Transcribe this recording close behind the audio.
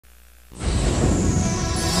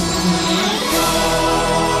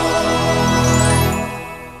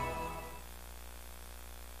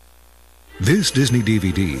This Disney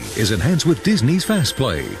DVD is enhanced with Disney's Fast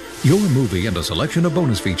Play. Your movie and a selection of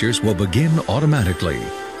bonus features will begin automatically.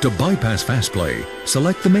 To bypass Fast Play,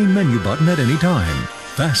 select the main menu button at any time.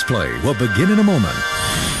 Fast Play will begin in a moment.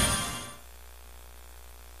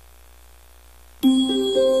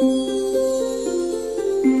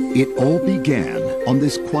 It all began on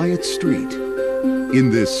this quiet street,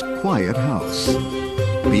 in this quiet house,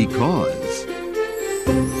 because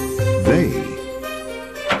they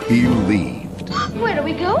believed. Where are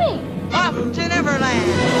we going? Off to Neverland.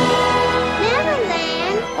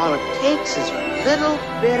 Neverland? All it takes is a little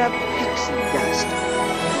bit of pixie dust.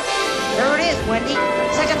 There it is, Wendy.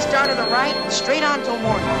 Second star to the right, straight on till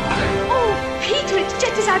morning. Oh, Peter, it's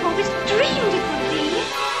just as I've always dreamed it would be.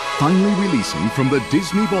 Finally releasing from the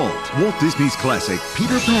Disney Vault, Walt Disney's classic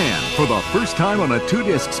Peter Pan for the first time on a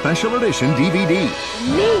 2-disc special edition DVD.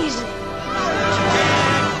 Amazing.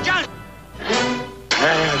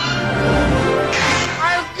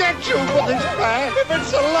 I'll get you for this Pan if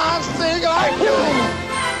it's the last thing I do.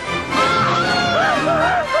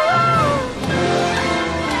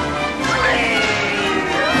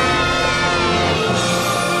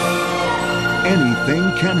 Anything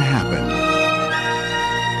can happen.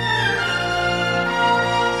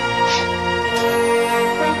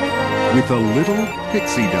 With a little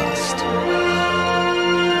pixie dust.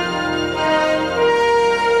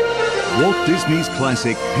 Walt Disney's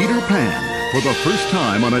classic Peter Pan for the first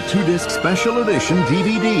time on a 2-disc special edition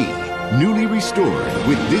DVD. Newly restored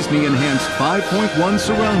with Disney enhanced 5.1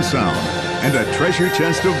 surround sound and a treasure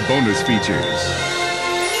chest of bonus features.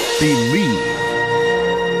 Believe.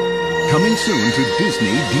 Coming soon to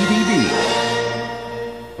Disney DVD.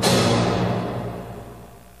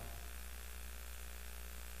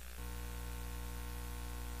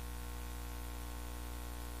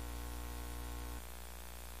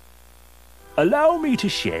 Allow me to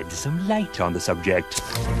shed some light on the subject.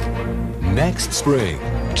 Next spring,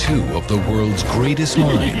 2 of the world's greatest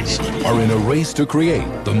minds are in a race to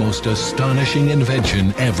create the most astonishing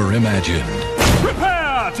invention ever imagined.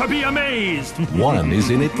 Prepare to be amazed! One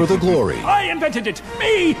is in it for the glory. I invented it!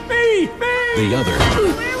 Me! The other,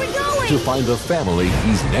 Where are we going? to find the family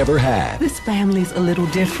he's never had. This family's a little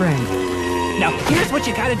different. Now, here's what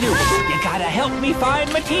you gotta do. You gotta help me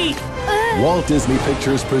find my teeth. Walt Disney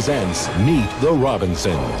Pictures presents Meet the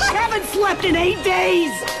Robinsons. I haven't slept in 8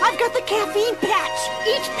 days! I've got the caffeine patch!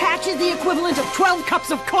 Each patch is the equivalent of 12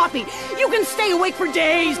 cups of coffee. You can stay awake for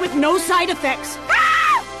days with no side effects.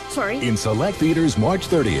 Ah! Sorry. In select theaters March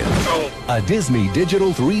 30th. A Disney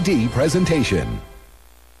Digital 3D presentation.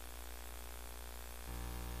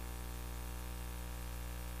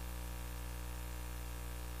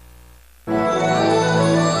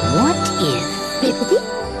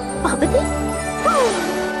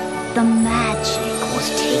 The magic was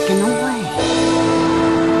taken away.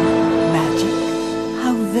 Magic?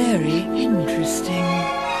 How very interesting.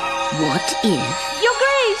 What if Your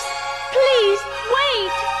Grace, please,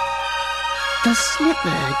 wait. the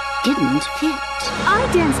slipper didn't fit? I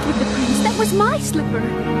danced with the prince. That was my slipper.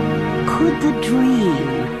 Could the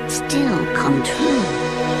dream still come true?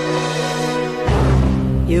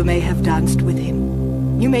 You may have danced with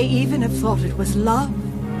him. You may even have thought it was love.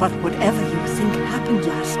 But whatever you think happened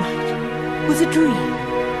last night was a dream.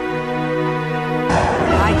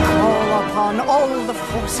 I call upon all the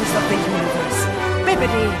forces of the universe.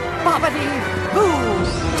 Bibbidi, bobbidi, boo!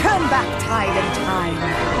 Turn back tide and time.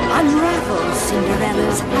 Unravel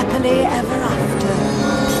Cinderella's happily ever after.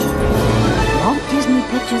 Walt Disney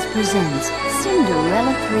Pictures presents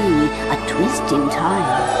Cinderella 3, A Twist in Time.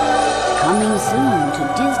 Coming soon to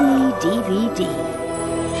Disney DVD.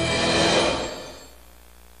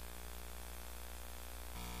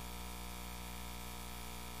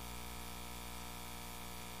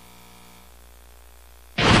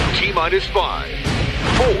 T-minus 5,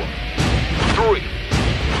 4, 3,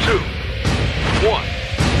 2, 1.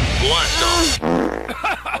 Blast off.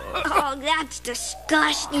 Oh, that's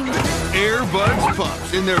disgusting. Air Buds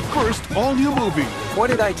Pups in their first all-new movie. What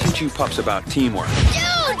did I teach you pups about teamwork?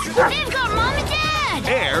 Dude, they've got Mom and Dad.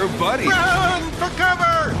 Air Buddies. Run for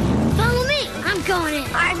cover! Follow me. I'm going in.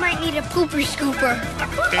 I might need a pooper scooper.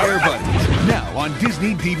 Air Buddies, now on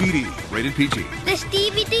Disney DVD. Rated PG. This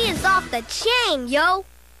DVD is off the chain, yo.